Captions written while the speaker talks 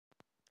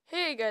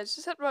Hey guys,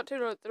 this is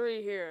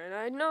Sephiroth203 here, and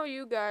I know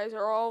you guys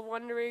are all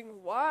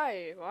wondering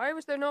why. Why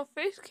was there no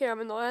face cam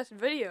in the last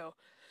video?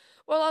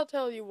 Well, I'll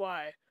tell you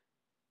why.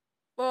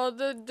 Well,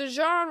 the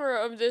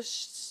genre of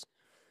this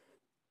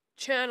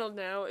channel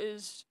now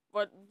is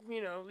what,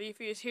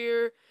 Leafy is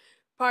here,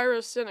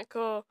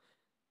 Pyrocynical,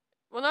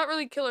 well, not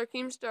really Killer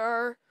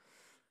Keemstar,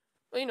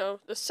 but,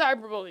 the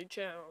cyberbully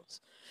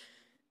channels.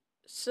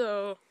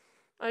 So,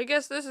 I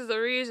guess this is the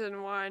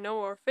reason why no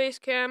more face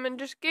cam and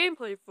just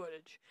gameplay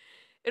footage.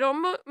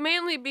 It'll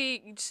mainly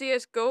be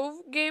CSGO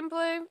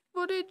gameplay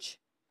footage.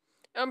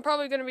 I'm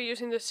probably going to be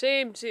using the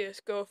same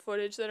CSGO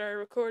footage that I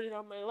recorded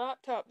on my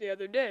laptop the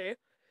other day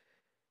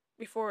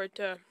before it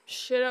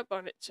shit up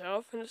on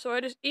itself. And so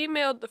I just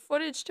emailed the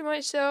footage to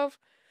myself,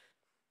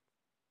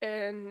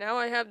 and now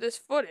I have this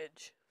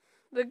footage.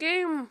 The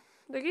game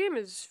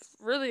is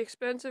really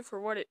expensive for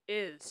what it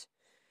is.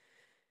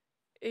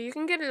 You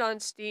can get it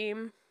on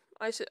Steam.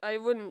 I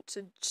wouldn't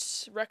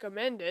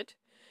recommend it.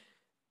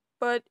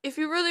 But if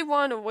you really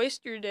want to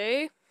waste your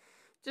day,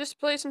 just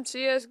play some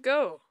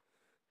CSGO.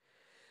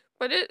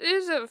 But it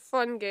is a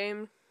fun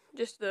game,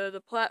 just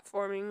the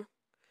platforming.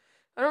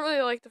 I don't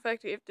really like the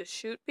fact that you have to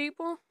shoot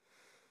people.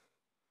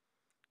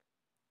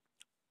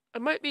 I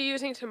might be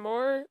using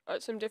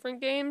some different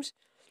games.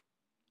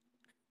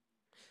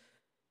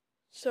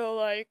 So,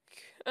 I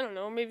don't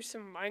know, maybe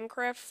some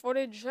Minecraft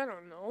footage, I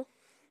don't know.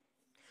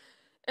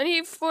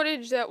 Any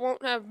footage that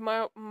won't have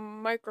my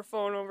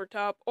microphone over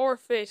top or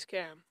face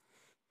cam.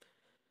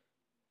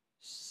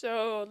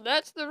 So,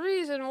 that's the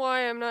reason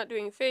why I'm not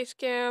doing face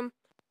cam.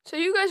 So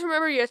you guys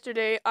remember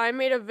yesterday, I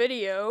made a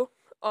video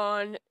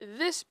on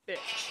this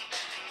bitch.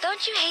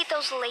 Don't you hate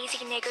those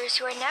lazy niggers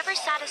who are never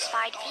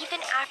satisfied even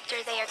after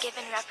they are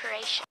given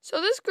reparations?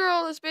 So this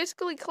girl is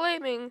basically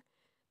claiming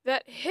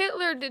that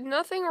Hitler did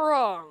nothing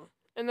wrong,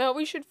 and that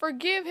we should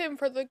forgive him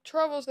for the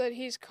troubles that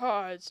he's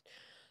caused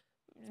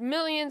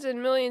millions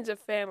and millions of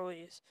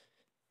families.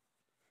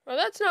 Well,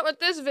 that's not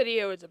what this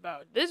video is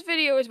about. This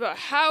video is about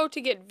how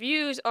to get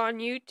views on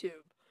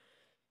YouTube.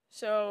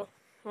 So,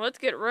 let's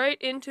get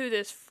right into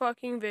this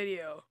fucking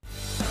video.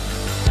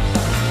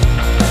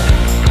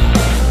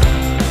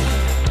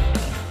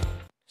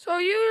 So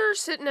you're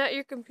sitting at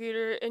your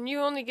computer and you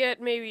only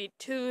get maybe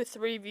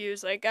 2-3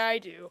 views like I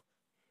do.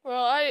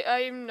 Well,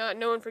 I'm not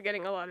known for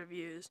getting a lot of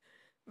views.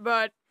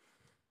 But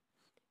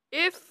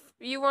if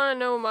you want to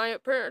know my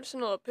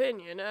personal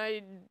opinion,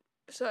 I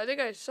think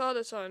I saw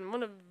this on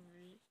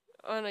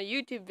on a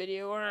YouTube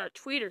video or on a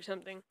tweet or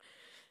something,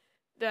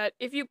 that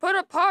if you put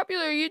a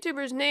popular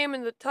YouTuber's name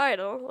in the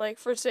title, like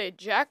for say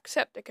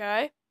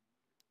Jacksepticeye,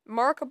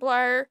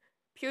 Markiplier,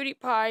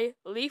 PewDiePie,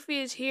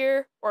 Leafy is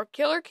here, or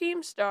Killer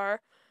Keemstar,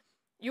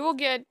 you will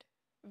get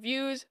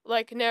views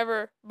like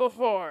never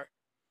before.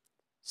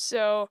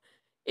 So,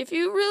 if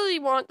you really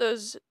want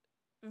those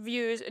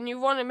views and you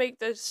want to make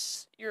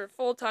this your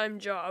full-time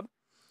job,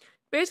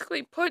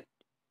 basically put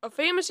a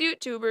famous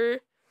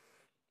YouTuber's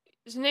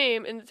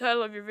name in the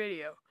title of your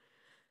video.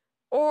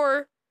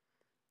 Or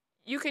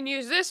you can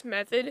use this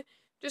method,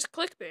 just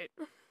clickbait.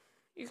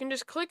 You can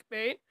just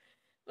clickbait,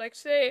 like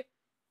say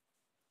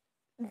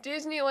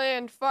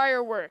Disneyland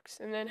fireworks,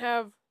 and then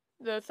have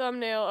the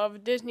thumbnail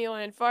of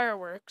Disneyland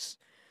fireworks.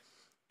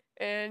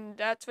 And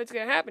that's what's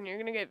going to happen. You're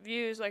going to get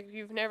views like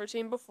you've never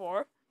seen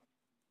before.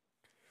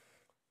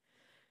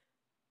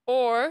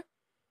 Or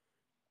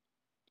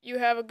you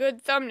have a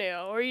good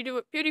thumbnail, or you do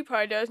what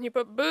PewDiePie does and you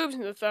put boobs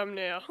in the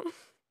thumbnail.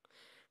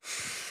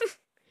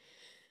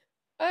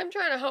 I'm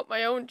trying to help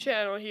my own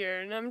channel here,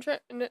 and I'm trying.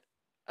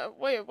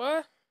 Wait,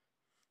 what?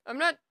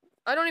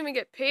 I don't even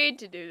get paid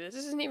to do this.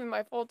 This isn't even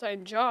my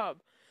full-time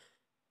job.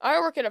 I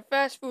work at a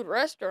fast food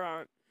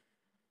restaurant.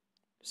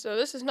 So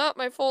this is not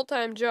my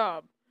full-time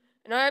job.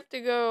 And I have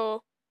to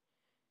go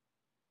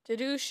to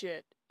do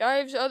shit. I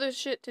have other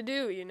shit to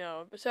do,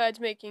 besides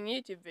making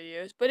YouTube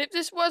videos. But if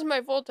this was my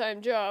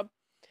full-time job,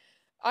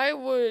 I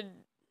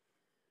would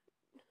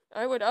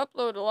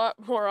upload a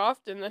lot more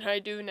often than I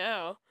do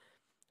now.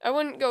 I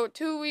wouldn't go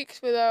 2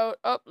 weeks without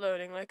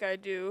uploading like I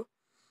do.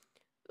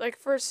 Like,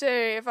 for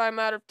say, if I'm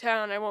out of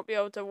town, I won't be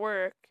able to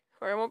work,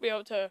 or I won't be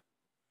able to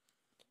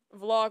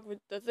vlog with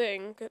the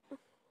thing,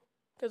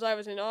 because I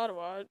was in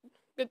Ottawa.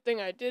 Good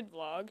thing I did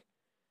vlog.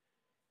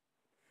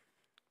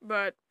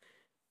 But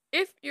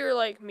if you're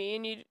like me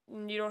and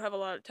you don't have a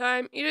lot of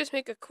time, you just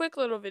make a quick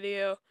little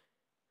video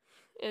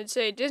and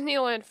say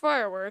Disneyland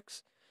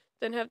fireworks,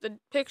 then have the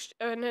picture,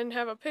 and then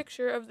have a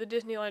picture of the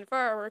Disneyland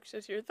fireworks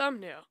as your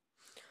thumbnail,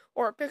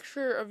 or a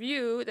picture of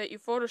you that you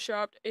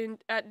photoshopped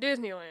at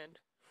Disneyland,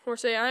 or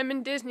say I'm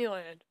in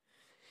Disneyland,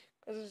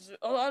 because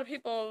a lot of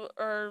people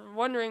are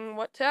wondering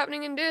what's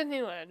happening in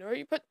Disneyland, or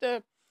you put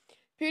the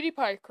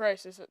PewDiePie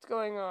crisis that's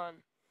going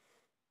on,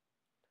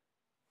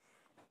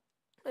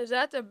 because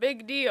that's a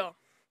big deal.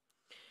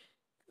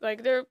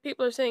 Like,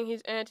 people are saying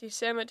he's an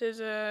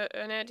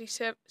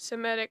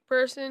anti-Semitic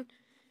person,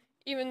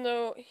 even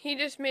though he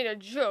just made a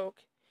joke.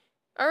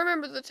 I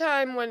remember the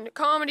time when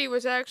comedy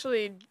was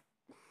actually,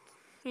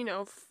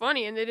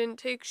 funny, and they didn't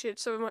take shit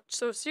so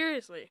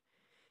seriously.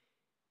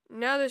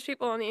 now there's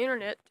people on the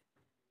internet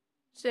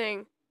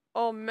saying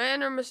all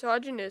men are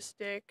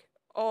misogynistic,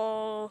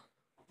 all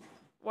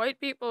white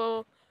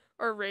people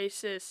are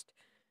racist,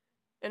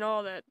 and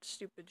all that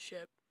stupid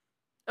shit.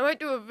 I might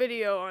do a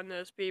video on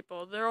those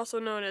people. They're also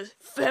known as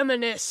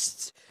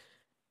feminists.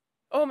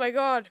 Oh my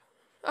god.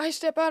 I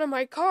step out of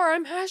my car,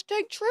 I'm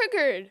hashtag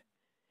triggered.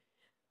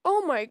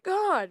 Oh my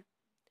god.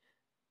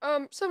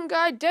 Some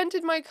guy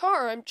dented my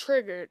car, I'm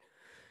triggered.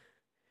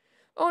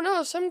 Oh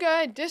no, some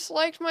guy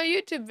disliked my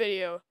YouTube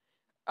video.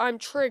 I'm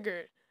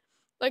triggered.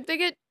 Like, they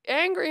get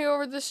angry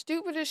over the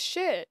stupidest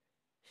shit.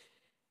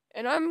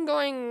 And I'm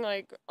going,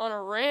 like, on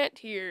a rant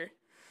here.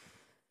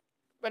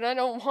 But I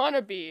don't want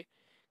to be.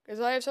 Because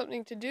I have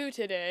something to do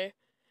today.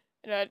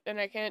 And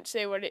I can't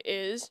say what it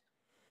is.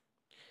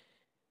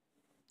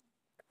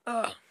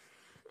 Ugh.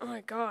 Oh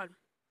my god.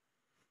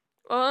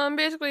 Well, I'm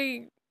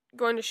basically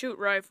going to shoot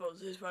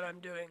rifles is what I'm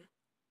doing.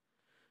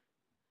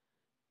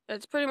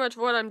 That's pretty much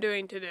what I'm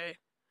doing today.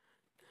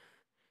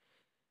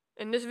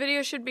 And this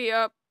video should be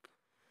up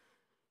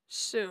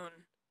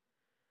soon.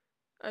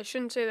 I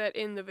shouldn't say that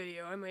in the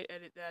video. I might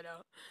edit that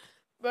out.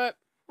 But,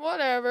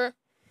 whatever.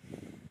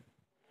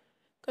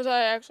 Because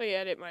I actually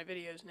edit my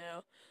videos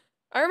now.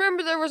 I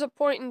remember there was a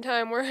point in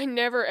time where I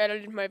never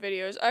edited my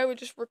videos. I would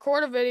just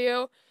record a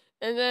video,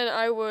 and then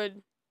I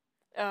would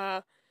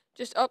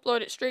just upload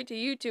it straight to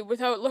YouTube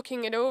without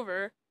looking it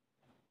over.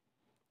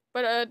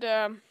 But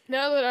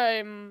now that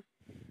I'm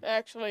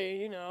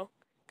actually,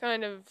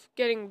 kind of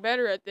getting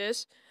better at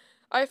this,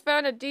 I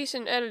found a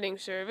decent editing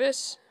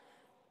service,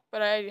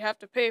 but I have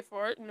to pay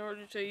for it in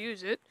order to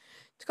use it.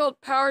 It's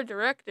called Power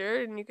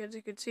Director, and you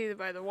can see it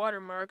by the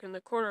watermark in the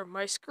corner of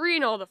my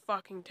screen all the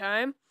fucking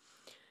time.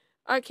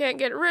 I can't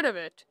get rid of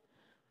it.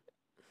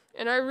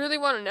 And I really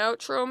want an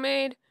outro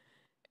made,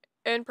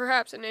 and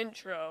perhaps an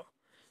intro.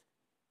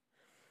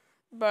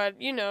 But,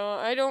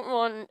 I don't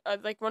want,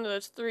 like, one of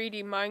those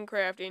 3D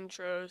Minecraft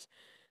intros.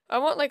 I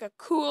want, like, a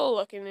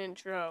cool-looking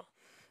intro,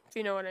 if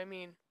you know what I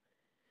mean.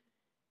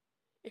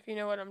 If you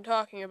know what I'm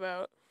talking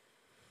about.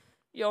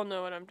 You'll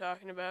know what I'm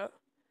talking about.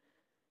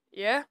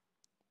 Yeah?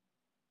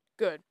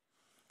 Good.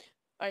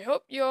 I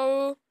hope you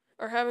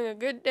are having a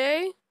good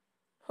day.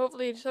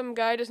 Hopefully some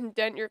guy doesn't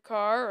dent your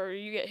car, or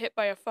you get hit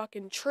by a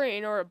fucking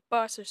train or a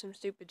bus or some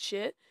stupid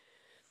shit.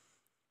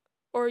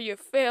 Or you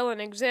fail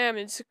an exam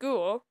in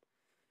school.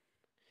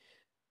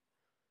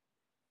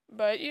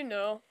 But,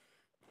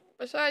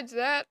 besides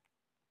that,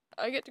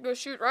 I get to go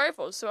shoot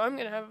rifles, so I'm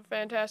gonna have a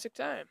fantastic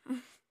time.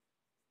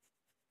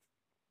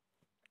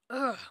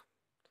 Ugh.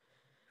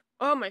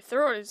 Oh, my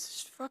throat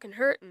is fucking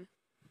hurting.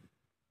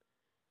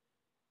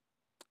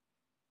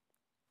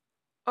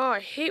 Oh, I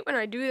hate when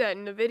I do that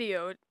in the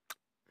video.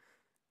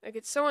 Like,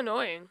 it's so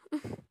annoying.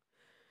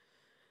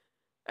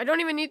 I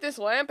don't even need this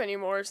lamp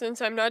anymore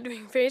since I'm not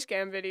doing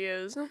facecam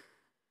videos.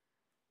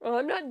 Well,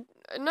 I'm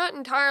not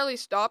entirely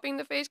stopping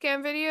the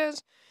facecam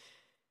videos,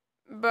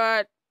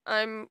 but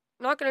I'm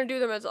not going to do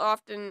them as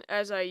often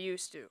as I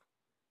used to,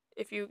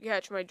 if you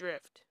catch my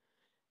drift.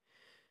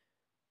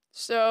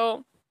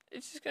 So,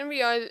 it's just going to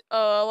be a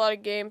lot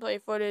of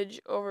gameplay footage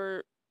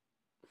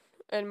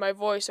and my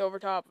voice over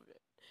top of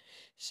it.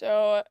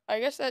 So, I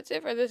guess that's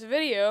it for this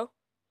video.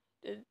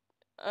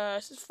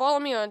 Follow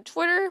me on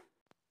Twitter,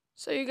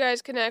 so you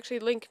guys can actually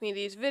link me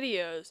these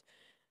videos.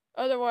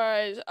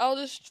 Otherwise,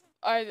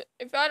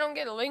 if I don't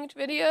get linked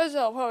videos,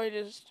 I'll probably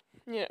just,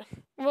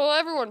 well,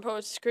 everyone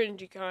posts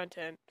cringy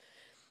content.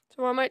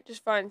 So I might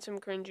just find some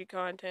cringy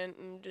content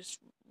and just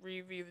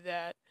review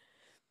that.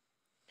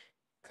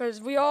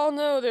 Because we all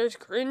know there's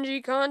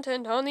cringy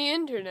content on the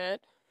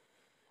internet.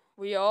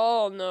 We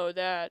all know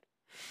that.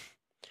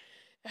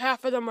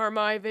 Half of them are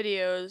my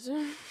videos.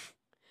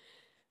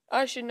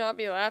 I should not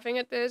be laughing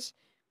at this,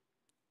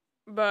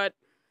 but,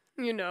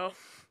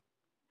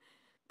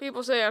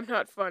 people say I'm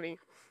not funny.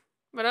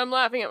 But I'm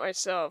laughing at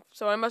myself,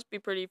 so I must be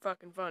pretty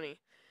fucking funny.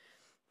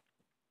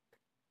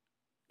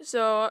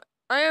 So,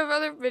 I have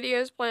other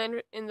videos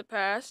planned in the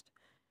past.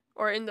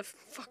 I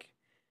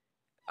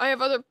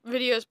have other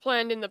videos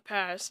planned in the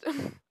past.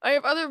 I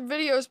have other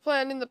videos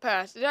planned in the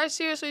past. Did I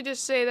seriously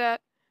just say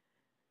that?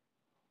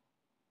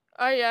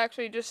 I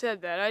actually just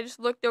said that. I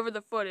just looked over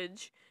the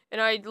footage, and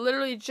I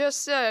literally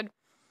just said,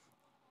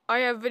 I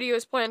have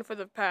videos planned for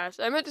the past.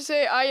 I meant to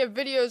say, I have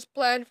videos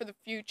planned for the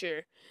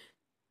future.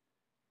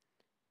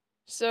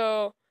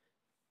 So,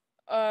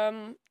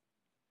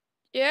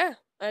 yeah,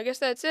 I guess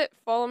that's it.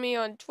 Follow me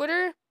on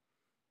Twitter,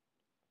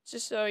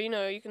 just so,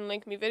 you can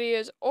link me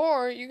videos,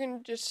 or you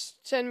can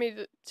just tell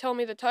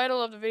me the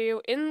title of the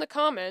video in the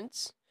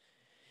comments,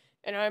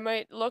 and I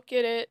might look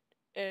at it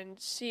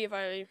and see if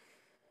I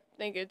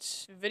think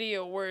it's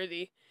video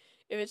worthy.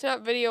 If it's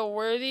not video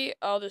worthy,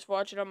 I'll just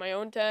watch it on my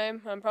own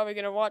time. I'm probably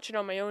going to watch it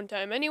on my own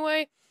time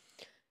anyway.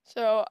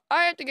 So,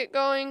 I have to get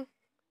going.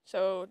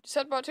 So,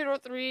 Deceptibot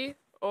 203,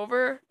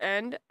 over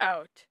and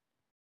out.